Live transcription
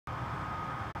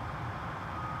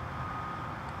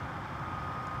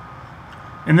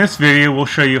In this video, we'll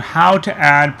show you how to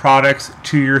add products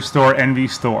to your Storenvy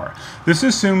store. This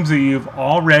assumes that you've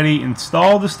already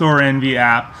installed the Storenvy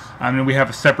app, and we have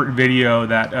a separate video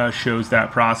that shows that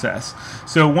process.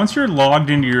 So once you're logged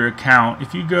into your account,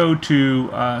 if you go to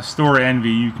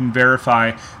Storenvy, you can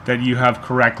verify that you have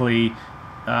correctly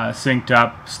synced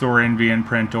up Storenvy and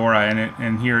PrintAura,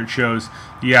 and here it shows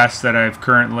yes, that I've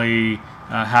currently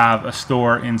have a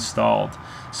store installed.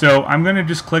 So I'm going to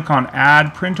just click on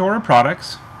Add PrintAura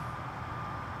Products.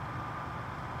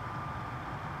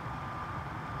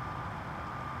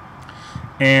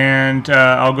 And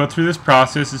I'll go through this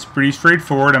process. It's pretty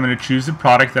straightforward. I'm going to choose the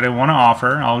product that I want to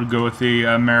offer. I'll go with the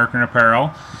American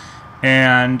Apparel.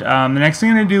 And the next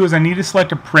thing I'm going to do is I need to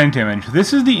select a print image.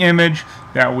 This is the image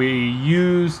that we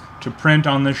use to print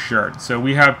on the shirt. So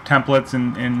we have templates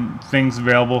and things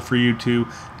available for you to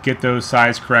get those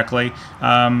sized correctly.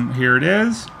 Here it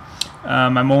is.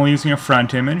 I'm only using a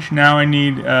front image. Now I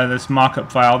need this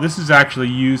mockup file. This is actually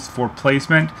used for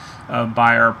placement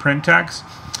by our print techs.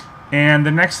 And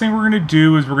the next thing we're going to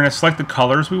do is we're going to select the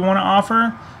colors we want to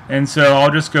offer. And so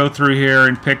I'll just go through here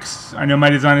and pick, I know my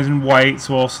design is in white,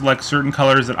 so I'll select certain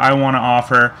colors that I want to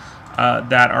offer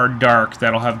that are dark,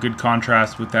 that'll have good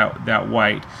contrast with that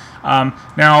white.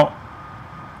 Now,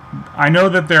 I know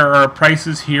that there are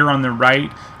prices here on the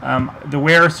right. The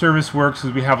way our service works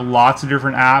is we have lots of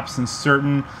different apps, and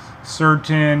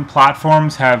certain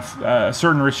platforms have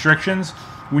certain restrictions.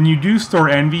 When you do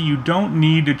Storenvy, you don't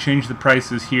need to change the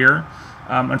prices here.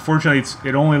 Unfortunately,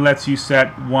 it only lets you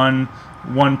set one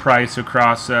price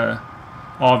across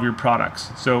all of your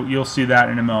products. So you'll see that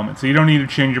in a moment. So you don't need to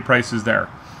change your prices there.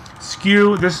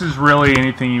 SKU, this is really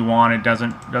anything you want. It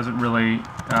doesn't really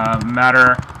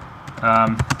matter.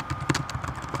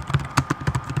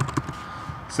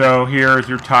 So here is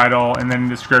your title, and then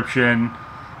description.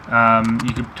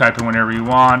 You can type in whatever you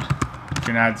want. You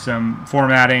can add some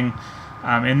formatting.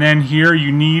 And then here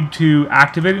you need to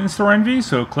activate it in Storenvy,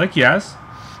 so click yes.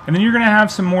 And then you're going to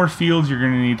have some more fields you're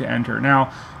going to need to enter.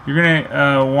 Now, you're going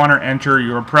to want to enter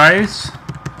your price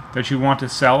that you want to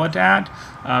sell it at.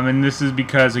 And this is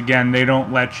because, again, they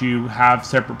don't let you have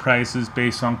separate prices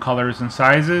based on colors and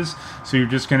sizes. So you're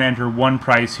just going to enter one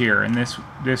price here. And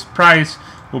this price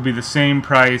will be the same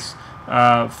price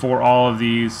for all of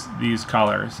these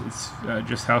colors. It's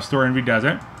just how Storenvy does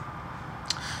it.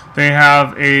 They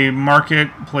have a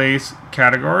marketplace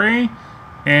category,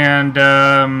 and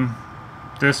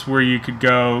this where you could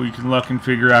go, you can look and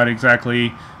figure out exactly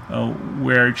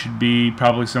where it should be,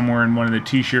 probably somewhere in one of the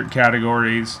t-shirt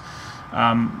categories.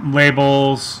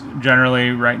 Labels, generally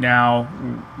right now,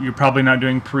 you're probably not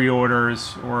doing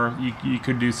pre-orders, or you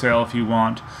could do sale if you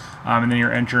want. And then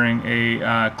you're entering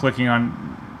clicking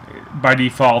on, by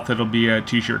default, it'll be a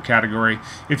t-shirt category.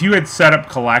 If you had set up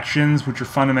collections, which are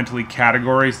fundamentally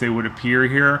categories, they would appear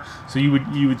here. So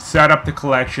you would set up the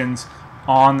collections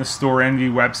on the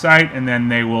Storenvy website, and then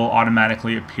they will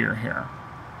automatically appear here.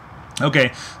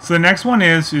 Okay, so the next one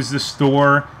is the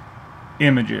store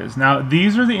images. Now,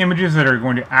 these are the images that are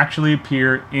going to actually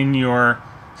appear in your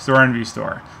Storenvy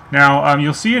store. Now,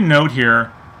 you'll see a note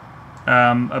here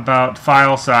about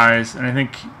file size, and I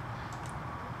think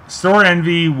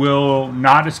Storenvy will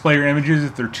not display your images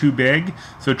if they're too big,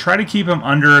 so try to keep them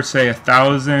under, say,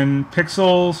 1,000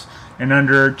 pixels and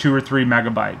under 2 or 3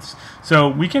 megabytes. So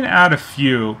we can add a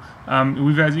few.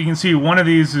 As you can see, one of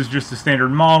these is just a standard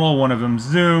model, one of them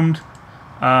zoomed.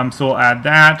 So we'll add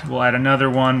that. We'll add another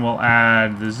one. We'll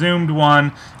add the zoomed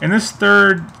one. And this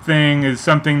third thing is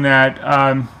something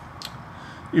that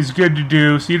is good to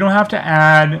do, so you don't have to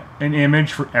add an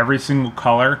image for every single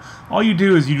color. All you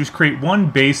do is you just create one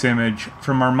base image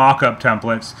from our mock-up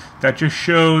templates that just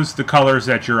shows the colors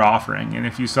that you're offering. And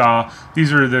if you saw,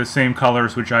 these are the same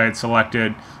colors which I had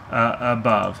selected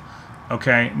above.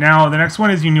 Okay, now the next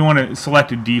one is you want to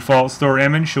select a default store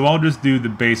image, so I'll just do the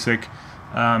basic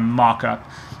mock-up.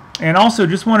 And also,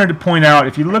 just wanted to point out,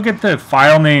 if you look at the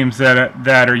file names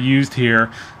that are used here,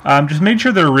 just make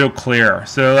sure they're real clear.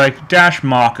 So like dash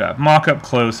mockup, mockup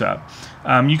close-up.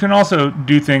 You can also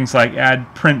do things like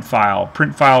add print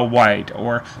file white,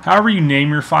 or however you name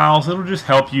your files. It'll just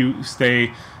help you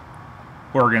stay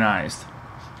organized.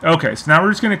 Okay, so now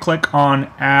we're just going to click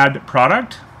on Add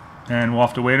Product, and we'll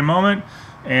have to wait a moment,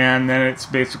 and then it's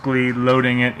basically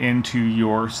loading it into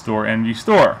your Storenvy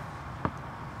store.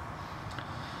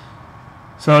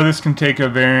 So this can take a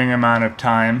varying amount of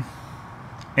time.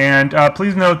 And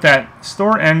please note that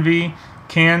Storenvy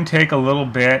can take a little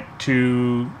bit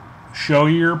to show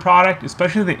you your product,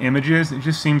 especially the images. It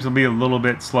just seems to be a little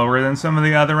bit slower than some of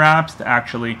the other apps to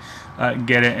actually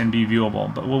get it and be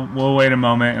viewable. But we'll wait a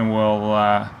moment, and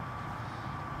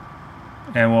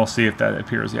and we'll see if that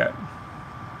appears yet.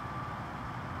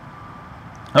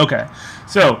 Okay,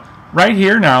 so right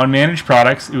here now in Manage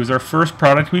Products, it was our first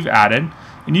product we've added.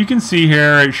 And you can see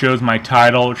here it shows my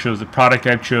title, it shows the product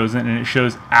I've chosen, and it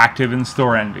shows active in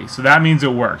Storenvy. So that means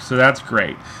it works. So that's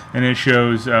great. And it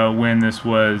shows when this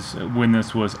was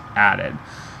added.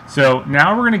 So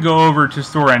now we're going to go over to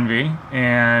Storenvy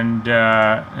and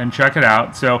check it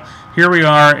out. So here we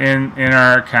are in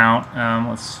our account.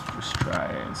 Let's just try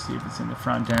and see if it's in the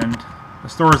front end. The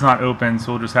store is not open,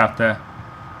 so we'll just have to.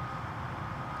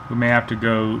 We may have to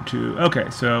go to. Okay,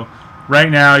 so right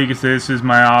now you can see this is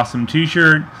my awesome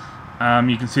T-shirt.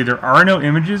 You can see there are no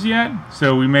images yet,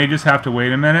 so we may just have to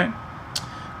wait a minute.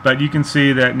 But you can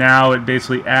see that now it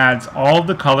basically adds all of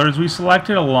the colors we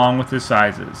selected along with the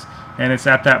sizes. And it's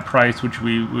at that price which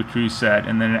we said,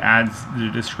 and then it adds the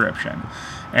description.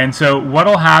 And so what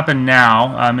will happen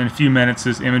now, in a few minutes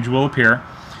this image will appear,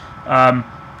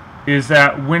 is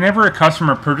that whenever a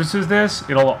customer purchases this,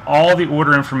 all the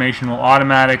order information will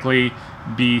automatically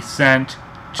be sent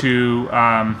to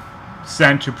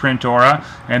PrintAura,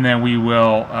 and then we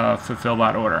will fulfill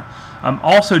that order.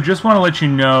 Also, just want to let you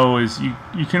know is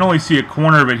you can only see a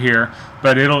corner of it here,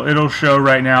 but it'll show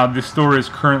right now the store is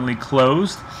currently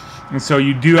closed. And so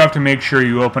you do have to make sure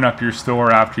you open up your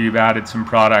store after you've added some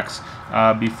products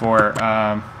before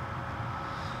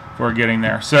getting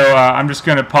there. So I'm just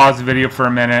going to pause the video for a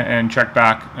minute and check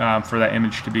back for that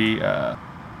image to be.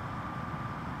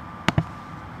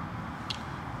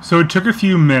 So it took a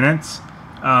few minutes,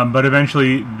 but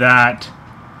eventually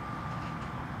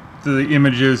the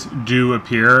images do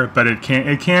appear, but it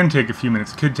can take a few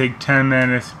minutes. It could take 10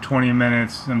 minutes, 20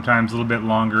 minutes, sometimes a little bit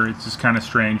longer. It's just kind of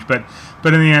strange, but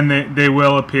in the end they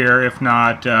will appear. If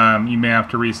not, you may have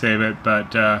to resave it, but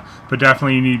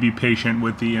definitely you need to be patient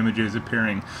with the images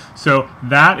appearing. So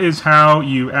that is how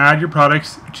you add your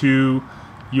products to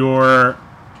your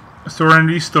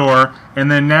Storenvy store, and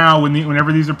then now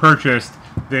whenever these are purchased,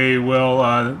 they will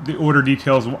the order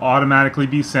details will automatically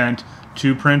be sent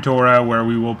to PrintAura, where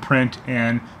we will print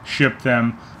and ship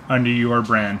them under your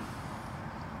brand.